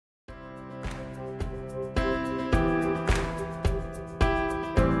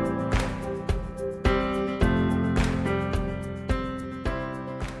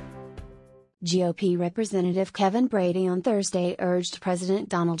GOP Representative Kevin Brady on Thursday urged President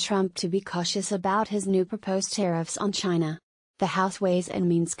Donald Trump to be cautious about his new proposed tariffs on China. The House Ways and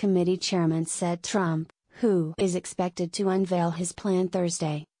Means Committee chairman said Trump, who is expected to unveil his plan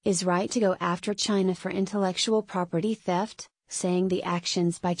Thursday, is right to go after China for intellectual property theft, saying the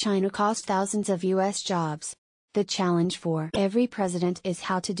actions by China cost thousands of U.S. jobs. The challenge for every president is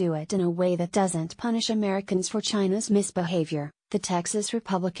how to do it in a way that doesn't punish Americans for China's misbehavior, the Texas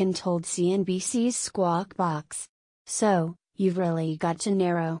Republican told CNBC's Squawk Box. So, you've really got to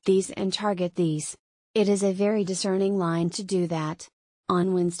narrow these and target these. It is a very discerning line to do that.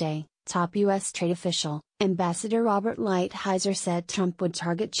 On Wednesday, top U.S. trade official, Ambassador Robert Lighthizer said Trump would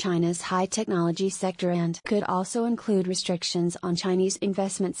target China's high-technology sector and could also include restrictions on Chinese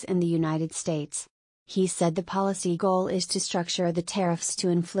investments in the United States. He said the policy goal is to structure the tariffs to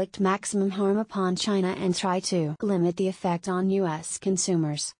inflict maximum harm upon China and try to limit the effect on U.S.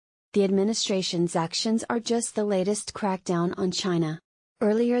 consumers. The administration's actions are just the latest crackdown on China.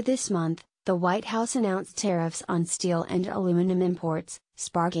 Earlier this month, the White House announced tariffs on steel and aluminum imports,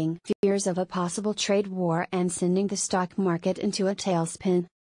 sparking fears of a possible trade war and sending the stock market into a tailspin.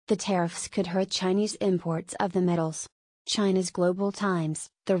 The tariffs could hurt Chinese imports of the metals. China's Global Times,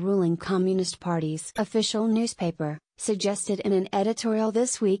 the ruling Communist Party's official newspaper, suggested in an editorial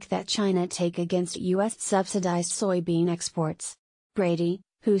this week that China take against U.S.-subsidized soybean exports. Brady,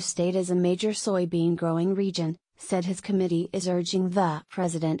 whose state is a major soybean growing region, said his committee is urging the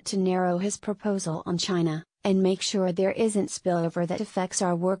president to narrow his proposal on China, and make sure there isn't spillover that affects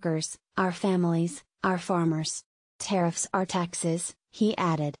our workers, our families, our farmers. Tariffs are taxes, he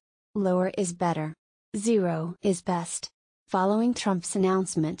added. Lower is better. Zero is best. Following Trump's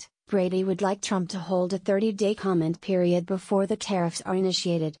announcement, Brady would like Trump to hold a 30-day comment period before the tariffs are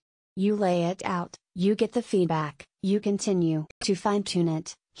initiated. You lay it out, you get the feedback, you continue to fine-tune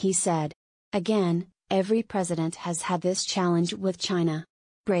it, he said. Again, every president has had this challenge with China.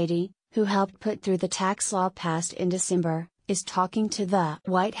 Brady, who helped put through the tax law passed in December, is talking to the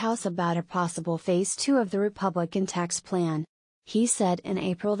White House about a possible phase 2 of the Republican tax plan. He said in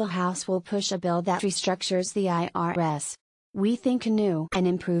April the House will push a bill that restructures the IRS. We think a new and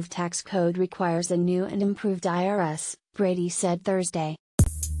improved tax code requires a new and improved IRS, Brady said Thursday.